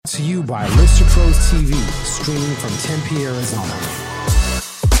to you by Lister Pros TV, streaming from Tempe, Arizona.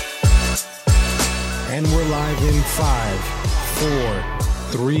 And we're live in 5,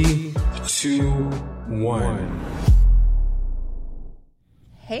 4, 3, 2, 1.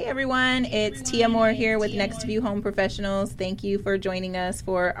 Hey everyone, it's Tia Moore here with Next View Home Professionals. Thank you for joining us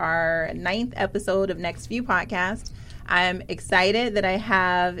for our 9th episode of Next View podcast. I'm excited that I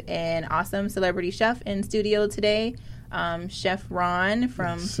have an awesome celebrity chef in studio today, Chef Ron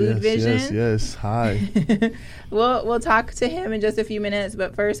from Food Vision. Yes. Hi. We'll talk to him in just a few minutes,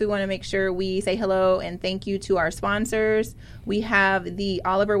 but first we want to make sure we say hello and thank you to our sponsors. We have the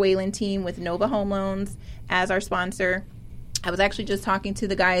Oliver Whalen team with Nova Home Loans as our sponsor. I was actually just talking to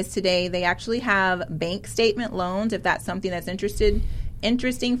the guys today. They actually have bank statement loans if that's something that's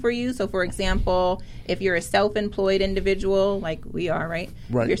interesting for you. So, for example, if you're a self-employed individual, like we are, right?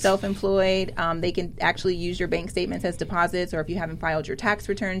 Right. If you're self-employed, they can actually use your bank statements as deposits, or if you haven't filed your tax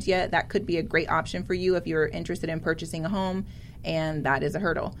returns yet, that could be a great option for you if you're interested in purchasing a home, and that is a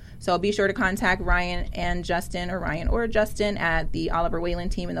hurdle. So be sure to contact Ryan or Justin at the Oliver Whalen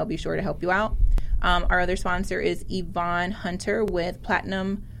team, and they'll be sure to help you out. Our other sponsor is Yvonne Hunter with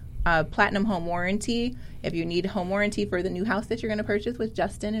Platinum Home Warranty. If you need home warranty for the new house that you're going to purchase with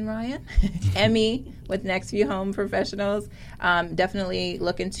Justin and Ryan, Emmy with Next View Home Professionals, definitely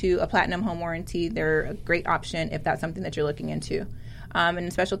look into a Platinum Home Warranty. They're a great option if that's something that you're looking into.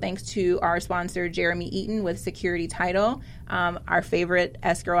 And special thanks to our sponsor, Jeremy Eaton with Security Title. Our favorite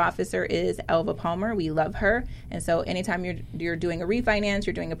escrow officer is Elva Palmer. We love her. And so anytime you're doing a refinance,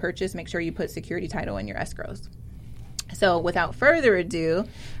 you're doing a purchase, make sure you put Security Title in your escrows. So without further ado,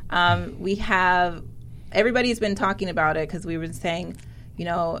 we have, everybody's been talking about it because we were saying, you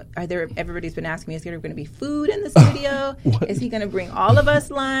know, everybody's been asking me, is there going to be food in the studio? Is he going to bring all of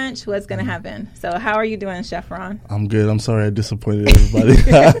us lunch? What's going to happen? So how are you doing, Chef Ron? I'm good. I'm sorry I disappointed everybody.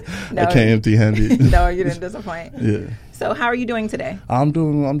 No, I came empty-handed. No, you didn't disappoint. Yeah. So how are you doing today? I'm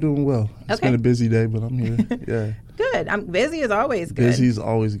doing well. It's been a busy day, but I'm here. Yeah. Good. Busy is always good. Busy is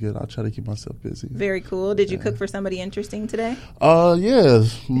always good. I try to keep myself busy. Very cool. Did you cook for somebody interesting today?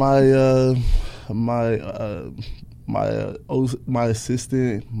 Yes. My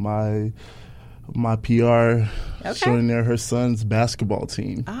assistant, my PR, showing there her son's basketball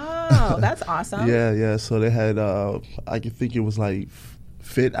team. Oh, that's awesome. Yeah. So they had, I think it was like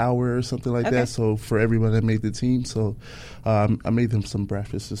fit hour or something like that. So for everyone that made the team, so I made them some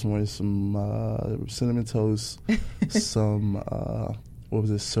breakfast this morning, some cinnamon toast, some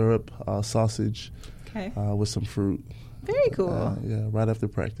syrup, sausage, with some fruit. Very cool. Right after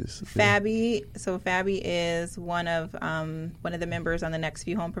practice. Fabi, so Fabi is one of the members on the Next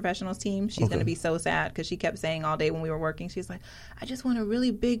View Home Professionals team. She's going to be so sad because she kept saying all day when we were working, she's like, I just want a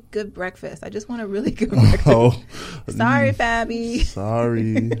really big, good breakfast. I just want a really good breakfast. Sorry, Fabi.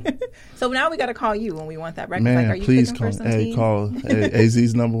 Sorry. So now we got to call you when we want that breakfast. Man, like, are you please cooking call. For some team? Call.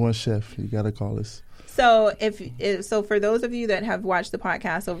 AZ's number one chef. You got to call us. So so for those of you that have watched the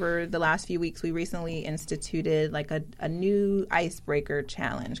podcast over the last few weeks, we recently instituted like a new icebreaker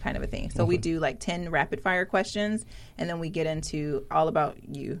challenge kind of a thing. So we do like 10 rapid fire questions, and then we get into all about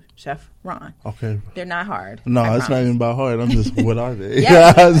you, Chef Ron. Okay. They're not hard. No, it's not even about hard. I'm just, what are they?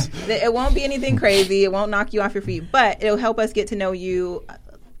 Yes. It won't be anything crazy. It won't knock you off your feet, but it'll help us get to know you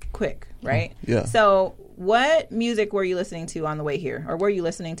quick, right? Yeah. So what music were you listening to on the way here? Or were you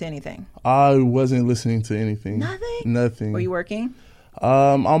listening to anything? I wasn't listening to anything. Nothing. Were you working?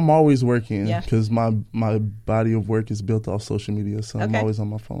 I'm always working because Yeah. my body of work is built off social media, so I'm always on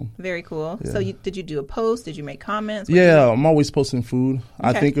my phone. Very cool. Yeah. So did you do a post? Did you make comments? I'm always posting food. Okay.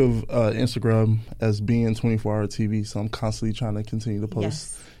 I think of Instagram as being 24-hour TV, so I'm constantly trying to continue to post.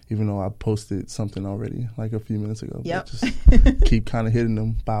 Yes. Even though I posted something already like a few minutes ago. Yep. But just keep kind of hitting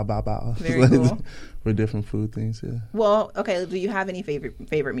them. Bow. Very cool. For different food things, yeah. Well, okay. Do you have any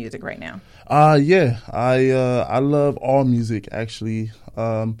favorite music right now? Yeah. I love all music, actually.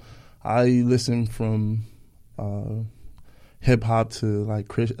 I listen from hip-hop to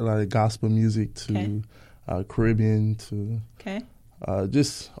like gospel music to Caribbean to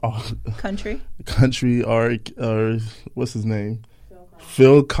just country or what's his name?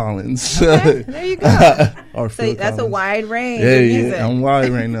 Phil Collins. Okay, there you go. Or so Phil that's Collins. a wide range of music. Yeah, I'm wide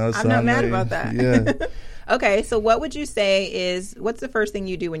right now. I'm not mad about that. Yeah. Okay, so what would you say what's the first thing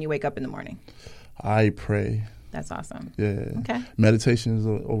you do when you wake up in the morning? I pray. That's awesome. Yeah. Okay. Meditation is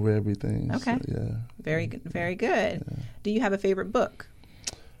over everything. Okay. So, yeah. Very good. Yeah. Do you have a favorite book?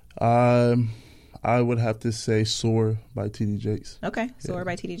 I would have to say Soar by T.D. Jakes. Okay, Soar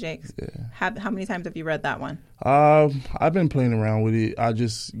by T.D. Jakes. Yeah. How many times have you read that one? I've been playing around with it. I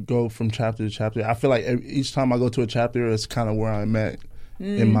just go from chapter to chapter. I feel like each time I go to a chapter, it's kind of where I'm at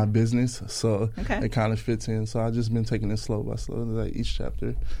in my business, so Okay. it kind of fits in. So I've just been taking it slow by slow, like each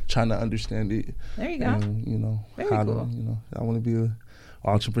chapter, trying to understand it. There you go. And, you know, Very how cool. to, you know, I want to be an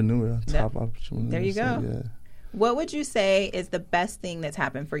entrepreneur, top entrepreneur. There you so, go. Yeah. What would you say is the best thing that's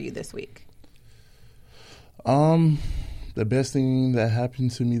happened for you this week? The best thing that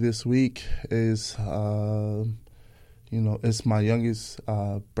happened to me this week is, you know, it's my youngest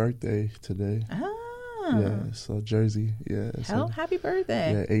birthday today. Ah. Yeah, so Jersey. Yeah. Hell, So, happy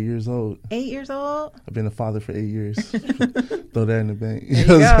birthday. yeah, 8 years old. 8 years old. I've been a father for 8 years. Throw that in the bank. There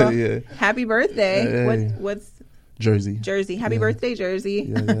you go. Yeah. Happy birthday. Hey. What's Jersey. Jersey? Happy Yeah. birthday, Jersey.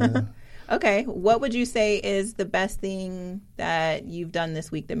 Yeah. Okay. What would you say is the best thing that you've done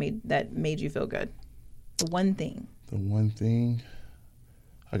this week that made you feel good? The one thing. The one thing,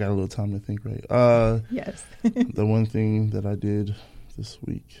 I got a little time to think, right? Yes. The one thing that I did this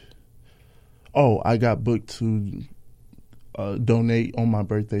week. Oh, I got booked to donate on my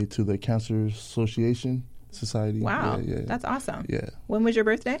birthday to the Cancer Association Society. Wow. Yeah. That's awesome. Yeah. When was your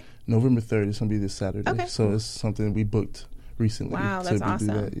birthday? November 3rd. It's going to be this Saturday. Okay. So it's something we booked recently. Wow, to that's do awesome.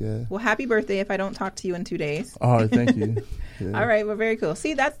 that. Yeah. Well, happy birthday if I don't talk to you in 2 days. All right. Thank you. Yeah. All right. Well, very cool.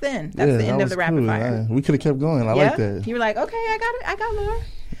 See, that's the end. That's Yeah, the end that of the was rapid cool. fire. We could have kept going. I like that. You were like, okay, I got it. I got more.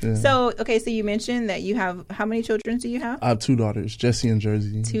 Yeah. So, okay, so you mentioned that you have, how many children do you have? I have 2 daughters, Jessie and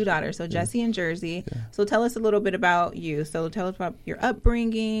Jersey. 2 daughters. So Jessie and Jersey. Yeah. So tell us a little bit about you. So tell us about your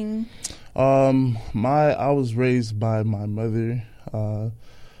upbringing. I was raised by my mother.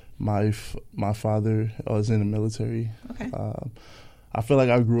 My father was in the military. Okay. I feel like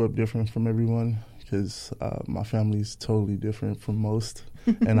I grew up different from everyone because my family's totally different from most,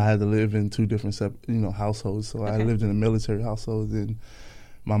 and I had to live in 2 different households. So I Okay. lived in a military household, and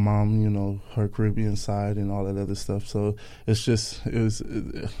my mom, her Caribbean side and all that other stuff. So I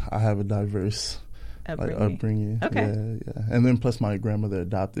have a diverse upbringing. Okay. Yeah. And then plus my grandmother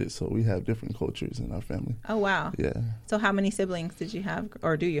adopted, so we have different cultures in our family. Oh, wow. Yeah. So how many siblings did you have,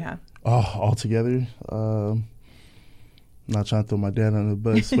 or do you have? Oh, all together. Not trying to throw my dad under the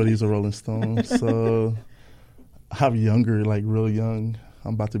bus, but he's a Rolling Stone. So I have younger, like real young.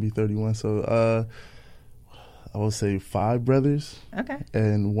 I'm about to be 31. So I would say 5 brothers. Okay.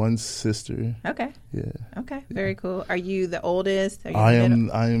 And 1 sister. Okay. Yeah. Okay. Very cool. Are you the oldest? Are you I the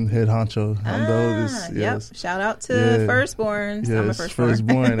middle? am head honcho. I'm the oldest. Yes. Yep. Shout out to Yeah. firstborns. Yes, I'm a firstborn.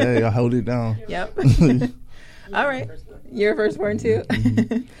 firstborn. Hey, I hold it down. Yep. All right. You're a firstborn too?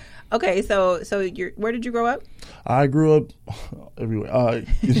 Mm-hmm. Okay. So where did you grow up? I grew up everywhere.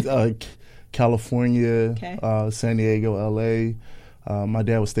 California, Okay. San Diego, L.A. My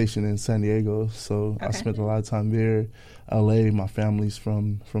dad was stationed in San Diego, so I Okay. spent a lot of time there. L.A., my family's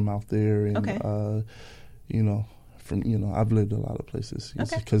from out there, and Okay. I've lived a lot of places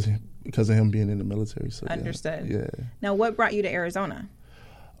Okay. because of him being in the military. So Understood. Yeah. Now, what brought you to Arizona?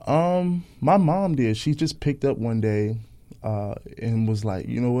 My mom did. She just picked up one day and was like,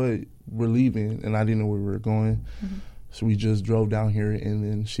 you know what, we're leaving, and I didn't know where we were going. Mm-hmm. So we just drove down here, and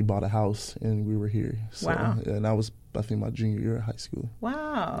then she bought a house, and we were here. So, Wow. And that was, I think, my junior year of high school.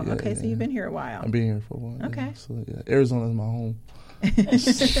 Wow. Yeah, Okay, so yeah. you've been here a while. I've been here for a while. Okay. Yeah. So yeah, Arizona's my home.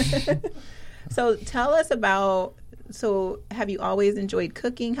 So tell us about. So have you always enjoyed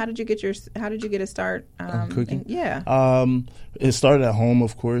cooking? How did you get a start? Cooking? Yeah. It started at home,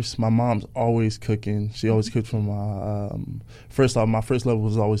 of course. My mom's always cooking. She always cooked from first off, my first love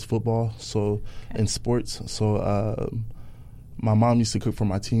was always football, so in sports. So my mom used to cook for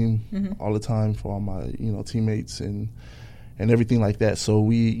my team all the time, for all my teammates and everything like that. So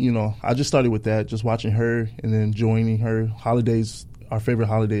I just started with that, just watching her and then joining her. Holidays, our favorite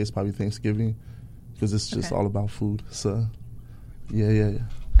holiday is probably Thanksgiving, because it's just all about food. So, yeah.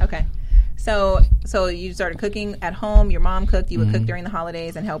 Okay. So you started cooking at home. Your mom cooked. You would cook during the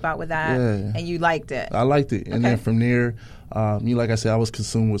holidays and help out with that. Yeah. And you liked it. I liked it. And Okay. then from there, like I said, I was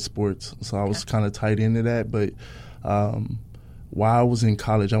consumed with sports. So I was kind of tied into that. But while I was in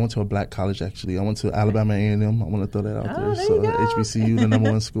college, I went to a black college, actually. I went to Alabama A&M. I want to throw that out there. There So you go. HBCU, the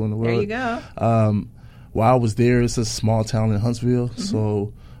number 1 school in the world. There you go. While I was there, it's a small town in Huntsville.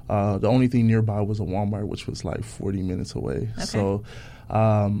 So the only thing nearby was a Walmart, which was like 40 minutes away. Okay. So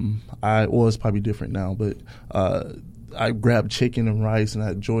it's probably different now, but I grabbed chicken and rice, and I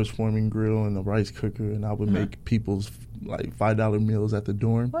had George Foreman grill and a rice cooker, and I would make people's like $5 meals at the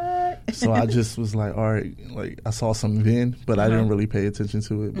dorm. What? So I just was like, all right, like I saw some then, but I didn't really pay attention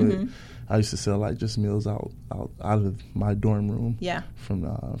to it. But I used to sell like just meals out of my dorm room. Yeah.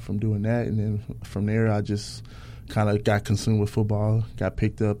 From doing that, and then from there I just kind of got consumed with football, got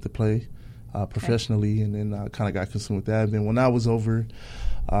picked up to play professionally, and then I kind of got consumed with that. And then when I was over,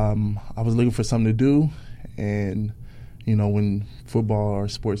 I was looking for something to do, and when football or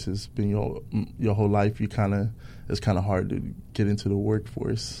sports has been your whole life, it's kind of hard to get into the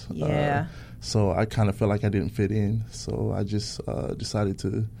workforce. Yeah. So I kind of felt like I didn't fit in. So I just decided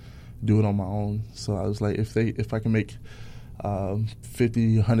to do it on my own. So I was like, if I can make $50,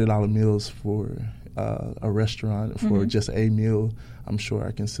 $100 meals for a restaurant for just a meal, I'm sure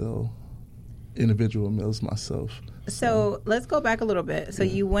I can sell individual meals myself. So let's go back a little bit. So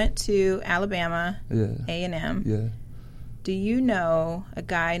you went to Alabama, A&M. Yeah. Do you know a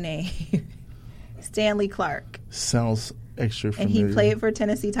guy named Stanley Clark? Sounds extra And familiar. he played for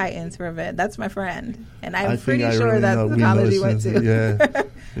Tennessee Titans for a bit. That's my friend, and I'm I pretty think I sure really that's know- the we know college he his went name. to. Yeah.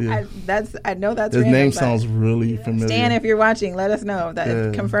 Yeah. I know that's His random, name but sounds really familiar. Stan, if you're watching, let us know that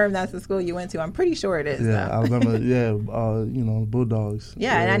Yeah. confirm that's the school you went to. I'm pretty sure it is. Yeah, though. Alabama. Bulldogs.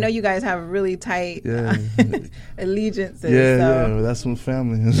 Yeah, and I know you guys have really tight Yeah. allegiances. Yeah, so. yeah, that's my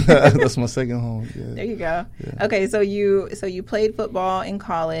family. That's my second home. Yeah. There you go. Yeah. Okay, so you played football in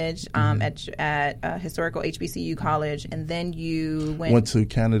college at historical HBCU college, and then you went to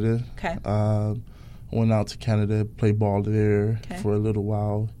Canada. Okay. Went out to Canada, played ball there for a little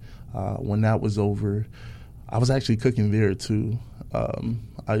while. When that was over, I was actually cooking there too.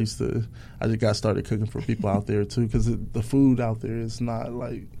 I just got started cooking for people out there too, because the food out there is not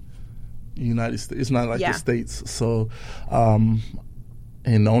like United States. It's not like the States. So, and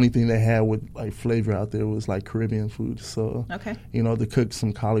the only thing they had with like flavor out there was like Caribbean food. So, to cook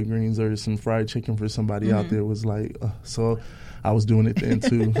some collard greens or some fried chicken for somebody out there was like, so I was doing it then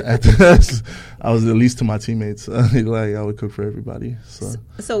too. I was at least to my teammates. Like I would cook for everybody.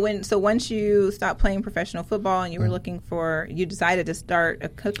 So once you stopped playing professional football and you were you decided to start a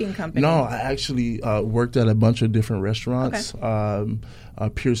cooking company. No, I actually worked at a bunch of different restaurants.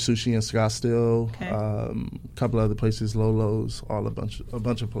 Pure Sushi in Scottsdale, a couple other places, Lolo's, a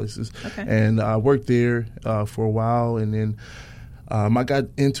bunch of places. And I worked there for a while, and then I got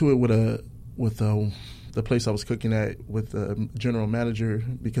into it with the place I was cooking at with the general manager,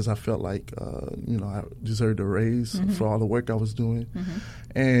 because I felt like I deserved a raise for all the work I was doing,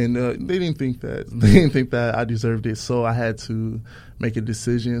 and they didn't think that I deserved it. So I had to make a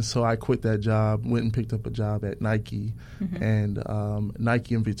decision. So I quit that job, went and picked up a job at Nike, and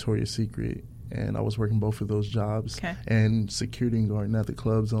Nike and Victoria's Secret. And I was working both of those jobs and security guarding at the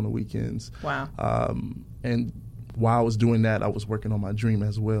clubs on the weekends. Wow. And while I was doing that, I was working on my dream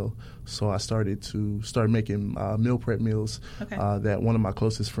as well. So I started making meal prep meals that one of my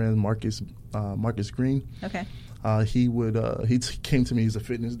closest friends, Marcus Green, he came to me. He's a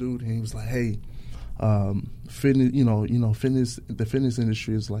fitness dude, and he was like, "Hey, fitness, the fitness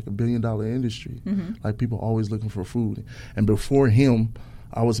industry is like $1 billion industry. Like people always looking for food. And before him,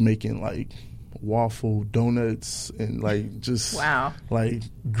 I was making like waffle donuts and like just like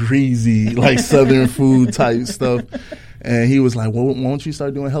greasy like Southern food type stuff. And he was like, well, why don't you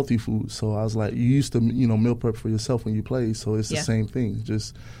start doing healthy food? So I was like, you used to meal prep for yourself when you play, so it's the same thing,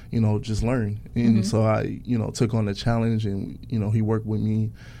 just learn. And so I took on the challenge, and he worked with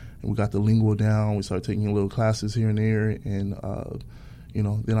me, and we got the lingo down. We started taking little classes here and there, and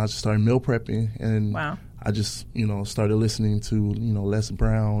then I just started meal prepping, and I just started listening to Les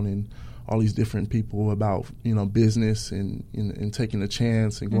Brown and all these different people about business and taking a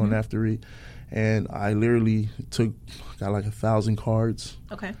chance and going after it. And I literally got like 1,000 cards.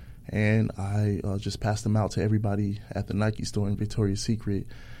 Okay. And I just passed them out to everybody at the Nike store in Victoria's Secret.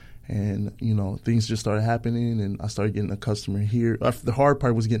 And, things just started happening, and I started getting a customer here. The hard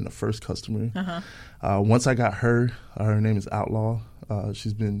part was getting the first customer. Once I got her name is Outlaw.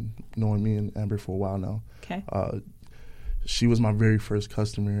 She's been knowing me and Amber for a while now. Okay. She was my very first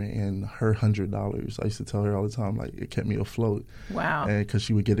customer, and her $100, I used to tell her all the time, like, it kept me afloat. Wow. And because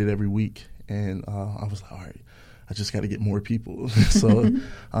she would get it every week. And I was like, all right, I just got to get more people. So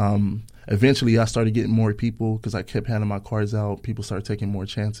eventually I started getting more people because I kept handing my cards out. People started taking more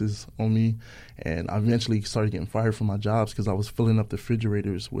chances on me. And I eventually started getting fired from my jobs because I was filling up the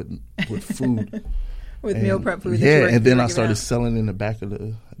refrigerators with food. With meal prep food. Yeah, and then I started selling in the back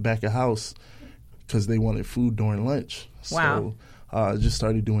of house because they wanted food during lunch. Wow. So I just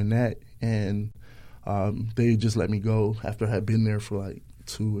started doing that. And they just let me go after I had been there for like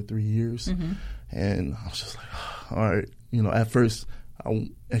 2 or 3 years. And I was just like, oh, all right. At first,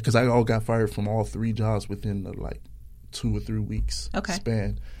 because I all got fired from all 3 jobs within the like 2 or 3 weeks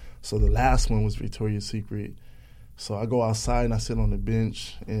span. So the last one was Victoria's Secret. So I go outside and I sit on the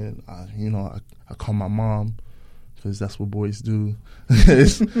bench, and I call my mom, because that's what boys do.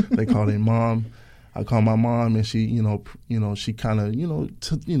 They call their mom. I call my mom, and she, she kind of,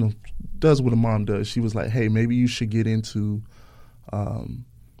 does what a mom does. She was like, hey, maybe you should get into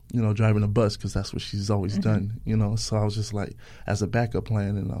driving a bus because that's what she's always done, So I was just like, as a backup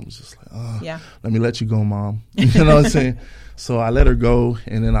plan, and I was just like, let me let you go, Mom. You know what I'm saying? So I let her go,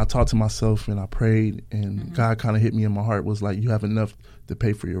 and then I talked to myself, and I prayed, and God kind of hit me in my heart, was like, you have enough to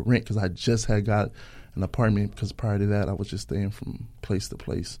pay for your rent, because I just had got an apartment, because prior to that, I was just staying from place to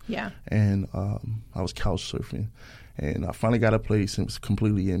place. Yeah. And I was couch surfing, and I finally got a place, and it was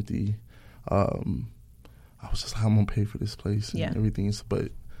completely empty. I was just like, I'm going to pay for this place and everything.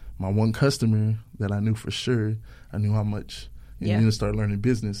 But my one customer that I knew for sure, I knew how much, and you to start learning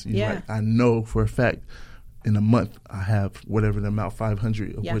business. Like, I know for a fact in a month I have whatever the amount,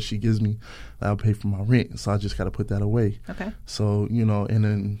 500 of what she gives me, I'll pay for my rent. So I just got to put that away. Okay. So, and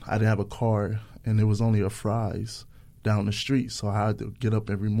then I didn't have a car, and there was only a Fry's down the street. So I had to get up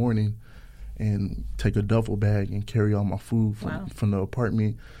every morning and take a duffel bag and carry all my food from the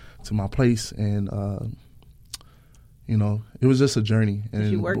apartment to my place. And, it was just a journey.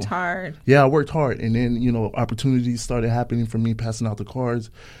 And you worked hard. Yeah, I worked hard. And then, opportunities started happening for me, passing out the cards.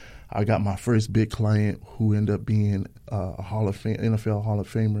 I got my first big client, who ended up being a NFL Hall of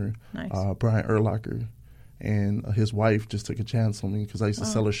Famer, Brian Urlacher. And his wife just took a chance on me, because I used to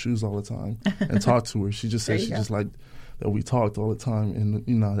sell her shoes all the time and talk to her. She just said she just liked that we talked all the time.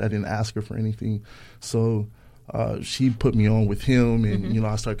 And, I didn't ask her for anything. So she put me on with him, and,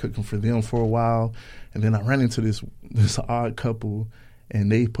 I started cooking for them for a while. And then I ran into this odd couple, and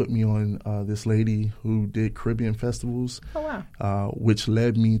they put me on this lady who did Caribbean festivals, which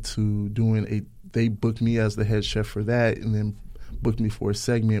led me to they booked me as the head chef for that, and then booked me for a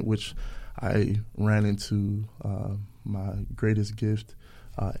segment, which I ran into my greatest gift,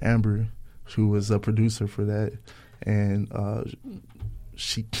 Amber, who was a producer for that. And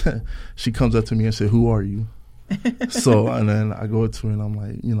she comes up to me and said, "Who are you?" So, and then I go to her, and I'm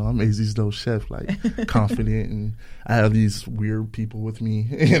like, I'm AZ's Dope Chef, like, confident, and I have these weird people with me,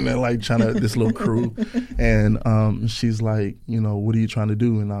 and they're like this little crew, and she's like, what are you trying to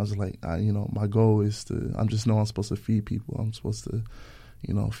do? And I was like, my goal is I'm supposed to feed people. I'm supposed to,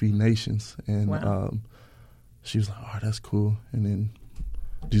 feed nations. And she was like, oh, that's cool. And then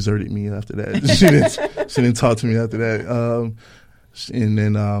deserted me after that. She didn't talk to me after that. And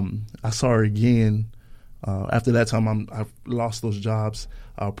then I saw her again. After that time, I lost those jobs.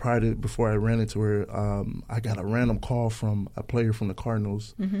 Before I ran into her, I got a random call from a player from the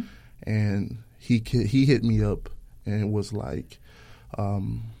Cardinals, and he hit me up and was like,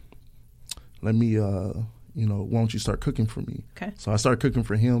 "Let me, why don't you start cooking for me?" Okay. So I started cooking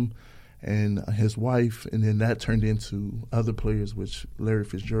for him and his wife, and then that turned into other players, which Larry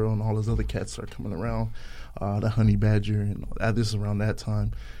Fitzgerald and all those other cats started coming around, the Honey Badger, and this is around that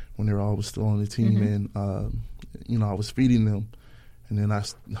time, when they were all still on the team, and I was feeding them, and then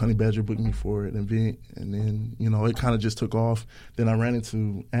Honey Badger booked me for an event, and then it kind of just took off. Then I ran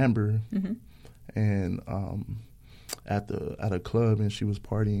into Amber, and at a club, and she was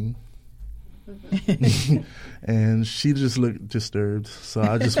partying, and she just looked disturbed. So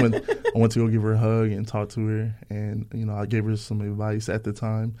I just went to go give her a hug and talk to her, and I gave her some advice at the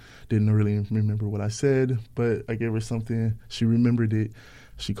time. Didn't really remember what I said, but I gave her something. She remembered it.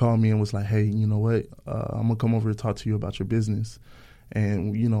 She called me and was like, "Hey, you know what? I'm gonna come over and talk to you about your business."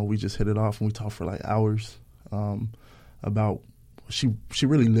 And we just hit it off, and we talked for like hours about. She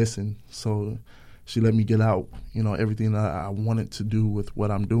really listened, so she let me get out, everything that I wanted to do with what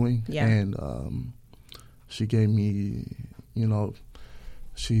I'm doing. Yeah. And she gave me,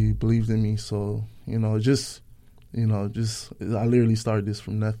 she believed in me. So I literally started this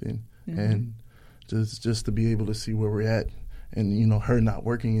from nothing, and just to be able to see where we're at. And, her not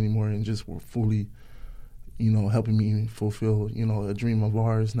working anymore, and just fully, helping me fulfill, a dream of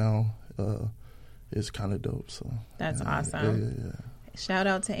ours now is kind of dope. So that's awesome. Yeah. Shout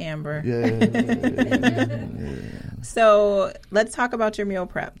out to Amber. Yeah. So let's talk about your meal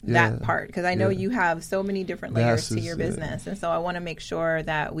prep, that part, because I know you have so many different layers to your business. And so I want to make sure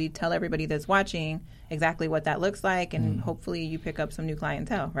that we tell everybody that's watching exactly what that looks like, and hopefully you pick up some new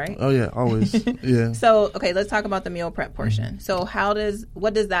clientele, right? Oh, yeah, always. Yeah. So, okay, let's talk about the meal prep portion. So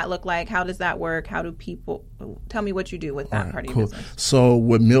what does that look like? How does that work? How do people, tell me what you do with that part of your business. So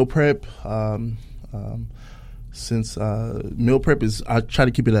with meal prep, since meal prep I try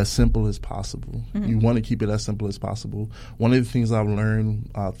to keep it as simple as possible. You want to keep it as simple as possible. One of the things I've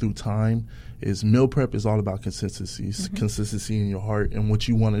learned through time is meal prep is all about consistency in your heart and what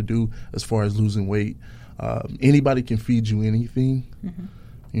you want to do as far as losing weight. Anybody can feed you anything,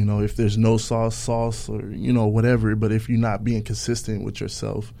 You know, if there's no sauce, or, you know, whatever. But if you're not being consistent with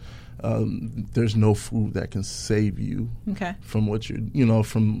yourself, there's no food that can save you from what you're,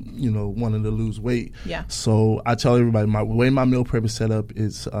 from wanting to lose weight. Yeah. So I tell everybody, my way my meal prep is set up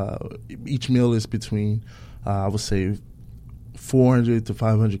is each meal is between, I would say, 400 to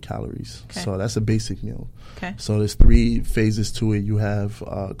 500 calories. Okay. So that's a basic meal. Okay. So there's 3 phases to it. You have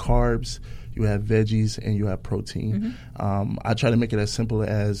carbs, you have veggies, and you have protein. I try to make it as simple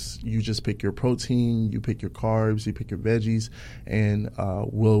as you just pick your protein, you pick your carbs, you pick your veggies, and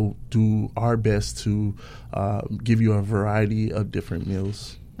we'll do our best to give you a variety of different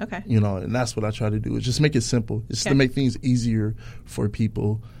meals. Okay. And that's what I try to do, is just make it simple. It's to make things easier for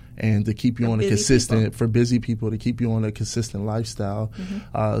people and to keep you on a consistent, for busy people, to keep you on a consistent lifestyle,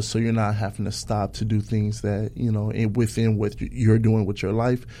 so you're not having to stop to do things that, within what you're doing with your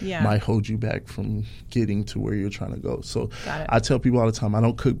life might hold you back from getting to where you're trying to go. So I tell people all the time, I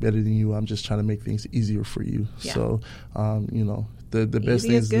don't cook better than you. I'm just trying to make things easier for you. Yeah. So, the best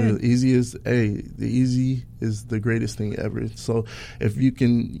thing is the easy is the greatest thing ever. So if you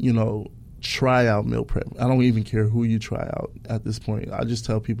can, try out meal prep. I don't even care who you try out at this point. I just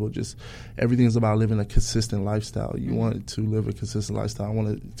tell people, everything is about living a consistent lifestyle. You want to live a consistent lifestyle. I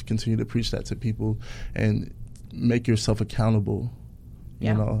want to continue to preach that to people and make yourself accountable.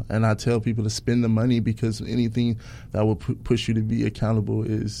 And I tell people to spend the money, because anything that will push you to be accountable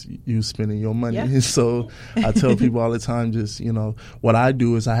is you spending your money. Yeah. So I tell people all the time, what I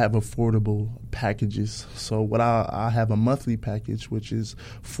do is I have affordable packages. So what I have a monthly package, which is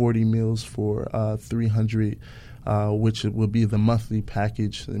 40 meals for $300, which will be the monthly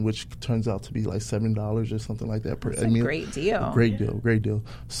package, and which turns out to be like $7 or something like that per meal. Great deal. Great deal.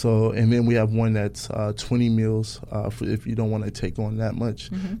 So, and then we have one that's 20 meals for if you don't want to take on that much.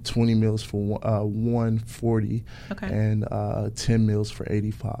 20 meals for $140, and 10 meals for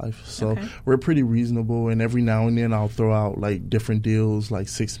 $85. So we're pretty reasonable. And every now and then I'll throw out like different deals, like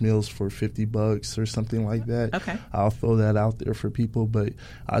 6 meals for $50 or something like that. Okay. I'll throw that out there for people. But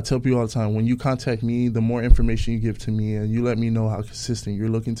I tell people all the time, when you contact me, the more information you give to me, and you let me know how consistent you're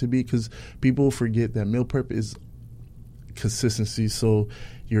looking to be, because people forget that meal prep is consistency. So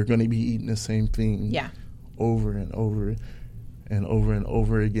you're going to be eating the same thing over and over and over and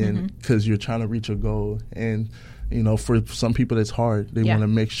over again, because you're trying to reach a goal. And for some people it's hard. They want to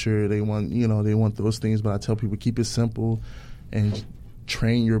make sure they want those things. But I tell people, keep it simple and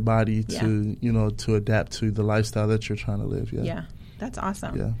train your body to to adapt to the lifestyle that you're trying to live. Yeah. That's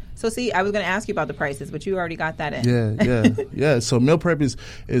awesome. Yeah. So, see, I was going to ask you about the prices, but you already got that in. Yeah. So meal prep is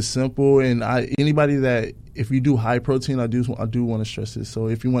simple, and anybody that, if you do high protein, I do want to stress this. So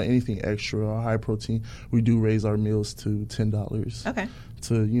if you want anything extra or high protein, we do raise our meals to $10. Okay.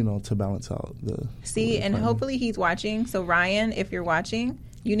 To balance out the. See, and hopefully he's watching. So Ryan, if you're watching,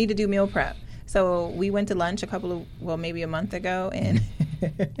 you need to do meal prep. So we went to lunch maybe a month ago, and.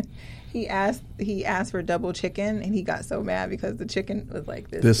 He asked for double chicken, and he got so mad because the chicken was like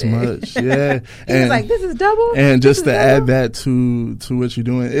this big. Much. Yeah. He was like, "This is double." And just to add that to what you're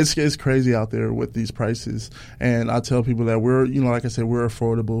doing, it's crazy out there with these prices. And I tell people that we're, like I said, we're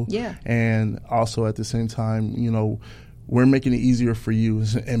affordable. Yeah. And also at the same time, we're making it easier for you.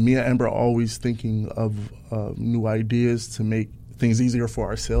 And me and Amber are always thinking of new ideas to make things easier for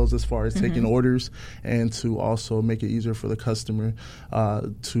ourselves, as far as taking orders, and to also make it easier for the customer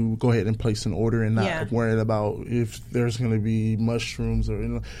to go ahead and place an order and not worrying about if there's going to be mushrooms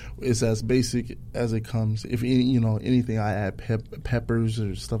or it's as basic as it comes. If anything, I add peppers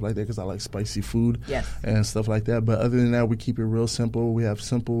or stuff like that, because I like spicy food and stuff like that. But other than that, we keep it real simple. We have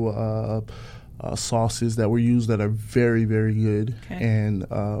simple sauces that we use that are very, very good, and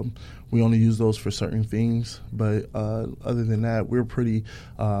we only use those for certain things. But other than that, we're pretty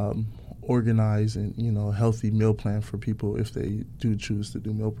organized and healthy meal plan for people if they do choose to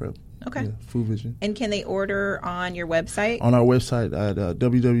do meal prep. Okay. Food Vision. And can they order on your website? On our website at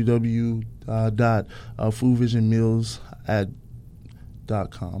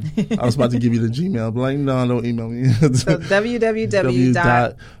www.foodvisionmeals.com. I was about to give you the Gmail, but no, don't email me. So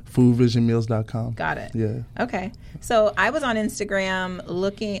www.foodvisionmeals.com. Got it. Yeah. Okay. So I was on Instagram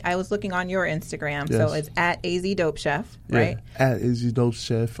looking on your Instagram. Yes. So it's at AZDopeChef, right? Yeah, at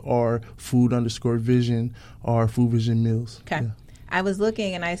AZDopeChef or food_vision or Food Vision Meals. Okay. Yeah. I was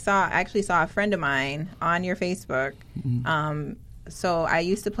looking and I actually saw a friend of mine on your Facebook. So I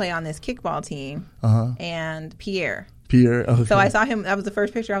used to play on this kickball team, and Pierre. Okay. So I saw him. That was the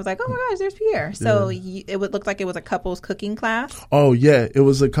first picture. I was like, "Oh my gosh, there's Pierre." So it would look like it was a couples cooking class. Oh yeah, it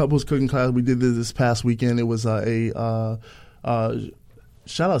was a couples cooking class. We did this past weekend. It was a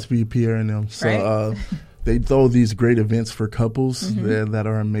shout out to Pierre and them. So right? they throw these great events for couples that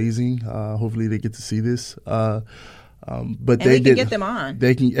are amazing. Hopefully they get to see this. But and they can get them on.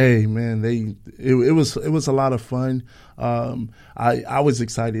 They can. Hey, man, it was a lot of fun. I was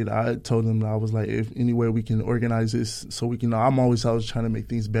excited. I told them, I was like, if any way we can organize this so we can. I'm always trying to make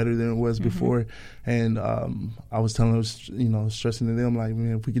things better than it was before, and I was telling them, stressing to them like,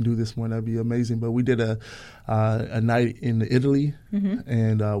 man, if we can do this more, that'd be amazing. But we did a night in Italy,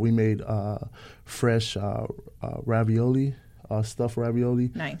 and we made fresh ravioli, stuffed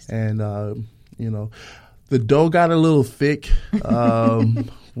ravioli. Nice. And the dough got a little thick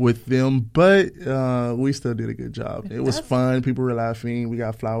with them, but we still did a good job. It was fun. People were laughing. We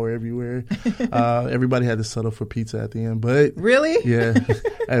got flour everywhere. Everybody had to settle for pizza at the end. But really? Yeah.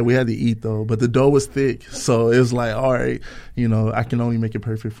 Hey, we had to eat, though. But the dough was thick. So it was like, all right, I can only make it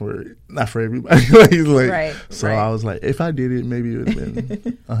perfect not for everybody. Right. So right. I was like, if I did it, maybe it would have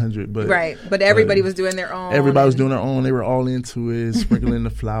been 100. But right. But everybody was doing their own. Everybody was doing their own. They were all into it, sprinkling the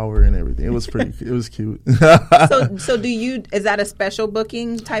flour and everything. It was cute. So is that a special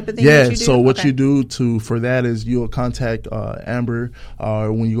booking type of thing? Yeah. That you do? So what you do for that is you'll contact Amber,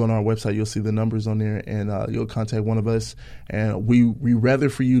 or when you go on our website, you'll see the numbers on there, and you'll contact one of us. And we rather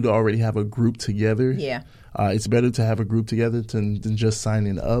for you to already have a group together. Yeah. It's better to have a group together than just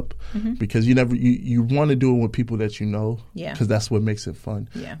signing up, because you want to do it with people that you know, because that's what makes it fun.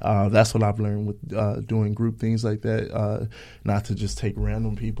 Yeah. That's what I've learned with doing group things like that, not to just take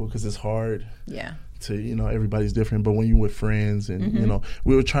random people, because it's hard. Yeah. To everybody's different, but when you're with friends and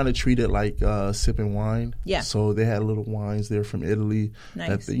we were trying to treat it like sipping wine. Yeah. So they had little wines there from Italy.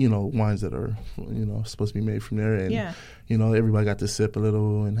 Nice. That wines that are supposed to be made from there, and everybody got to sip a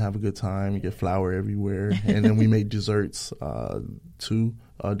little and have a good time. You get flour everywhere, and then we made desserts, 2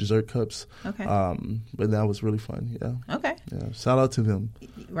 dessert cups. Okay. But that was really fun. Yeah. Okay. Yeah. Shout out to them.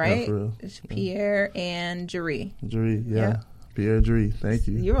 Right. Yeah, for real. It's Pierre and Jeree. Jeree. Yeah. Yep. Pierre Jeree. Thank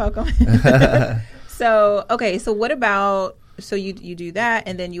you. You're welcome. So what about, you do that,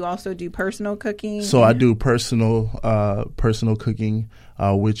 and then you also do personal cooking? So I do personal cooking,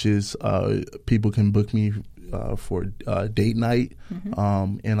 which is people can book me for date night,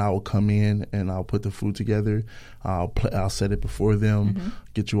 and I will come in and I'll put the food together. I'll set it before them,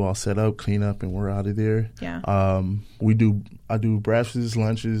 get you all set up, clean up, and we're out of there. Yeah. I do breakfasts,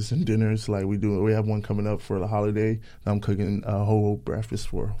 lunches, and dinners. Like we have one coming up for the holiday. I'm cooking a whole breakfast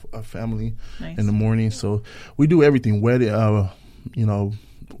for a family in the morning. So we do everything.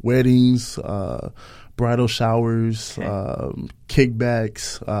 Weddings, bridal showers,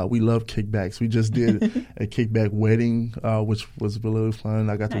 kickbacks. We love kickbacks. We just did a kickback wedding, which was really fun.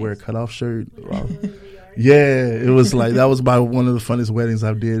 I got to wear a cutoff shirt. Yeah, it was like, that was one of the funnest weddings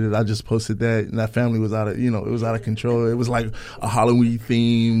I've did. And I just posted that, and that family was it was out of control. It was like a Halloween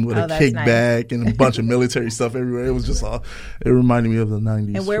theme with a kickback and a bunch of military stuff everywhere. It was just it reminded me of the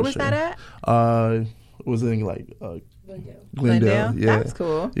 90s. And where was that at? It was in Glendale. Yeah. That's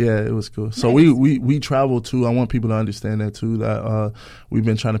cool. Yeah, it was cool. So Nice. we travel too. I want people to understand that too, that we've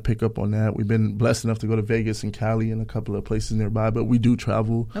been trying to pick up on that. We've been blessed enough to go to Vegas and Cali and a couple of places nearby, but we do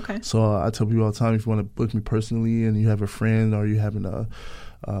travel. Okay. So I tell people all the time, if you want to book me personally and you have a friend or you're having a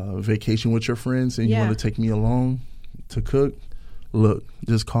vacation with your friends and you want to take me along to cook, look,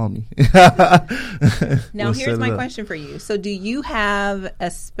 just call me. Now, here's my question for you. So do you have a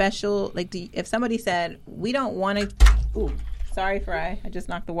special, if somebody said, we don't want to, sorry, Fry, I just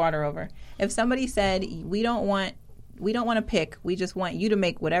knocked the water over. If somebody said, we don't want to pick, we just want you to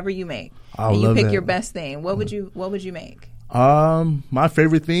make whatever you make, and you pick your best thing, what would you make? My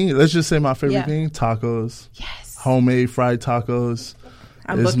favorite thing, let's just say my favorite thing, tacos. Yes. Homemade fried tacos.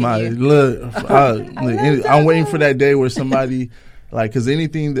 I'm looking at you. Look, I'm waiting for that day where somebody, because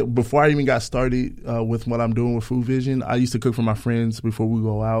anything that, before I even got started with what I'm doing with Food Vision, I used to cook for my friends before we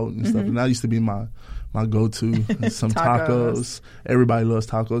go out and stuff, and that used to be my go-to, some tacos. Everybody loves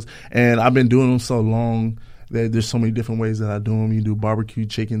tacos, and I've been doing them so long that there's so many different ways that I do them. You can do barbecue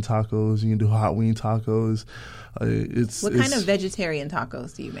chicken tacos, you can do hot wing tacos. What kind of vegetarian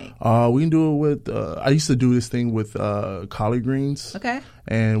tacos do you make? We can do it with, I used to do this thing with collard greens. Okay.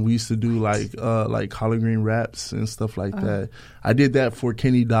 And we used to do like collard green wraps and stuff like that. I did that for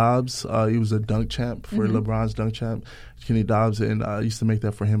Kenny Dobbs. He was a dunk champ for LeBron's dunk champ, Kenny Dobbs, and I used to make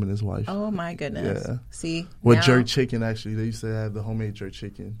that for him and his wife. Oh my goodness! Yeah. See, with jerk chicken, actually, they used to have the homemade jerk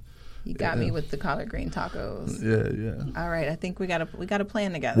chicken. You got me with the collard green tacos. Yeah. All right, I think we got a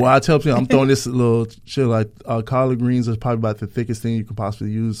plan together. Well, I tell people I'm throwing this little chill, collard greens is probably about the thickest thing you could possibly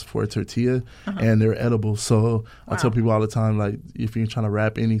use for a tortilla, and they're edible. So I tell people all the time, if you're trying to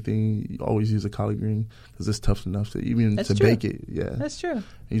wrap anything, you always use a collard green because it's tough enough to bake it. Yeah, that's true.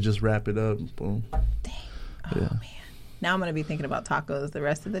 You just wrap it up, boom. Dang. Oh, man. Now I'm going to be thinking about tacos the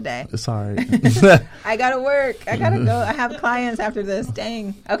rest of the day. It's all right. I got to work. I got to go. I have clients after this.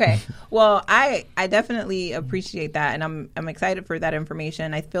 Dang. Okay. Well, I definitely appreciate that, and I'm excited for that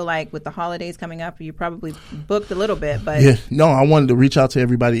information. I feel like with the holidays coming up, you probably booked a little bit, but yeah. No, I wanted to reach out to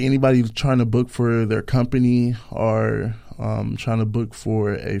everybody. Anybody trying to book for their company or trying to book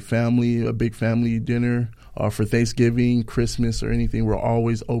for a big family dinner, or for Thanksgiving, Christmas, or anything, we're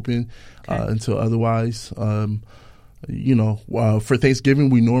always open until otherwise. For Thanksgiving,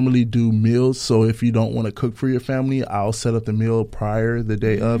 we normally do meals. So if you don't want to cook for your family, I'll set up the meal prior the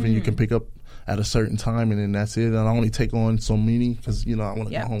day of, and you can pick up at a certain time, and then that's it. And I only take on so many because, I want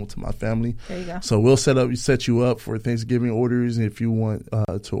to go home to my family. There you go. So we'll set you up for Thanksgiving orders. If you want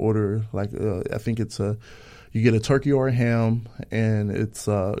to order, I think it's you get a turkey or a ham, and it's,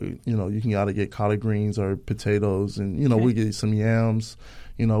 you can either get collard greens or potatoes, and, we'll get some yams.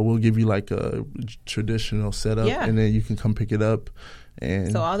 We'll give you like a traditional setup, and then you can come pick it up.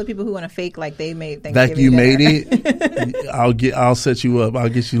 And so all the people who want to fake like they made Thanksgiving like you dinner. made it, I'll set you up. I'll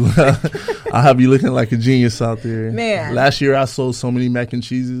get you. I'll have you looking like a genius out there. Man, last year I sold so many mac and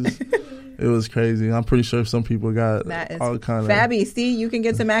cheeses. It was crazy. I'm pretty sure some people got all kind of Fabby. See, you can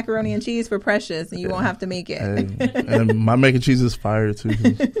get some macaroni and cheese for Precious, and you won't have to make it. And my mac and cheese is fire too.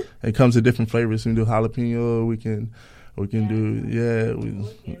 It comes in different flavors. We can do jalapeno. We can do we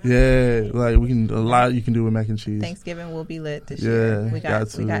can a lot you can do with mac and cheese. Thanksgiving will be lit this year. We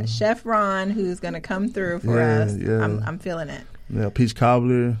got Chef Ron who's gonna come through for us. Yeah. I'm feeling it. Yeah, peach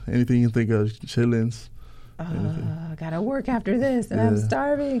cobbler, anything you can think of, chitlins. I gotta work after this, and I'm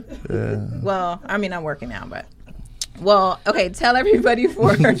starving. Yeah. Well, I mean, I'm working now, but okay. Tell everybody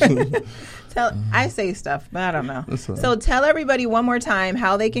I say stuff, but I don't know. So tell everybody one more time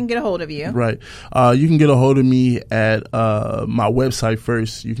how they can get a hold of you. Right. You can get a hold of me at my website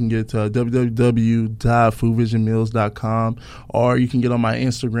first. You can get www.foodvisionmeals.com, or you can get on my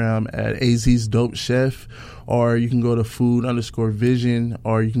Instagram at AZ's Dope Chef, or you can go to food_vision,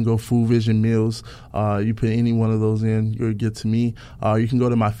 or you can go Food Vision Meals. You put any one of those in, you'll get to me. You can go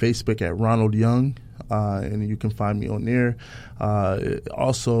to my Facebook at Ronald Young, and you can find me on there.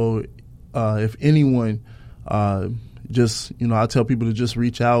 Also, if anyone I tell people to just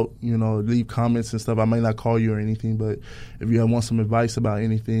reach out, leave comments and stuff. I might not call you or anything, but if you want some advice about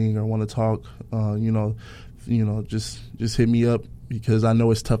anything or want to talk, just hit me up, because I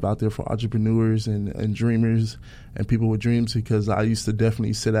know it's tough out there for entrepreneurs and dreamers and people with dreams, because I used to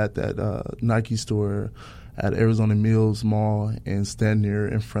definitely sit at that Nike store at Arizona Mills Mall and stand there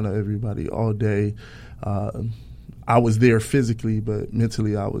in front of everybody all day. I was there physically, but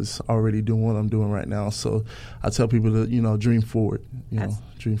mentally I was already doing what I'm doing right now. So I tell people to, dream forward,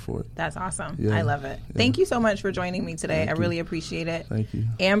 dream forward. That's awesome. Yeah. I love it. Yeah. Thank you so much for joining me today. I really appreciate it. Thank you.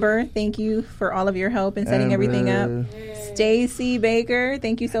 Amber, thank you for all of your help in setting everything up. Hey. Stacy Baker,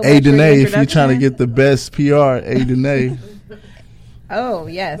 thank you so much. Danae, if you're trying to get the best PR, Danae. Oh,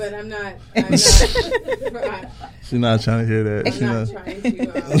 yes. But I'm not she's not trying to hear that. I'm not trying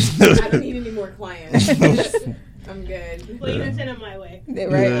to. I don't need any more clients. I'm good. Well, you can send them my way. Right.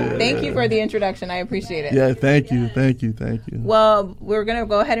 Yeah. Thank you for the introduction. I appreciate it. Yeah, thank you. Well, we're going to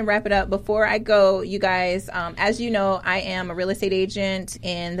go ahead and wrap it up. Before I go, you guys, as you know, I am a real estate agent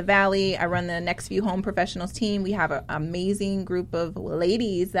in the Valley. I run the Next View Home Professionals team. We have an amazing group of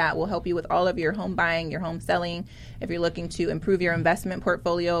ladies that will help you with all of your home buying, your home selling. If you're looking to improve your investment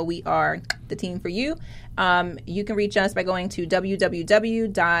portfolio, we are the team for you. You can reach us by going to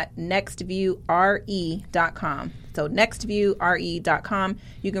www.nextviewre.com. So nextviewre.com.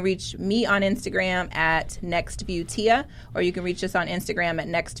 You can reach me on Instagram at nextviewtia, or you can reach us on Instagram at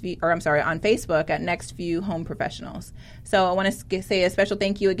on Facebook at Nextview Home Professionals. So I want to say a special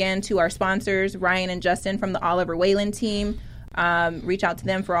thank you again to our sponsors, Ryan and Justin from the Oliver Wayland team. Reach out to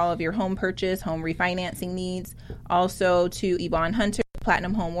them for all of your home purchase, home refinancing needs. Also to Yvonne Hunter,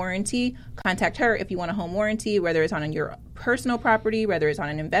 Platinum Home Warranty. Contact her if you want a home warranty, whether it's on your personal property, whether it's on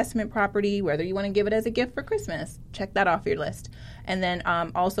an investment property, whether you want to give it as a gift for Christmas. Check that off your list. And then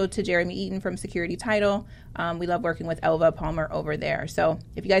also to Jeremy Eaton from Security Title. We love working with Elva Palmer over there. So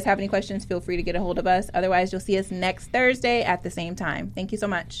if you guys have any questions, feel free to get a hold of us. Otherwise, you'll see us next Thursday at the same time. Thank you so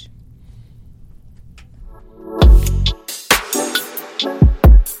much.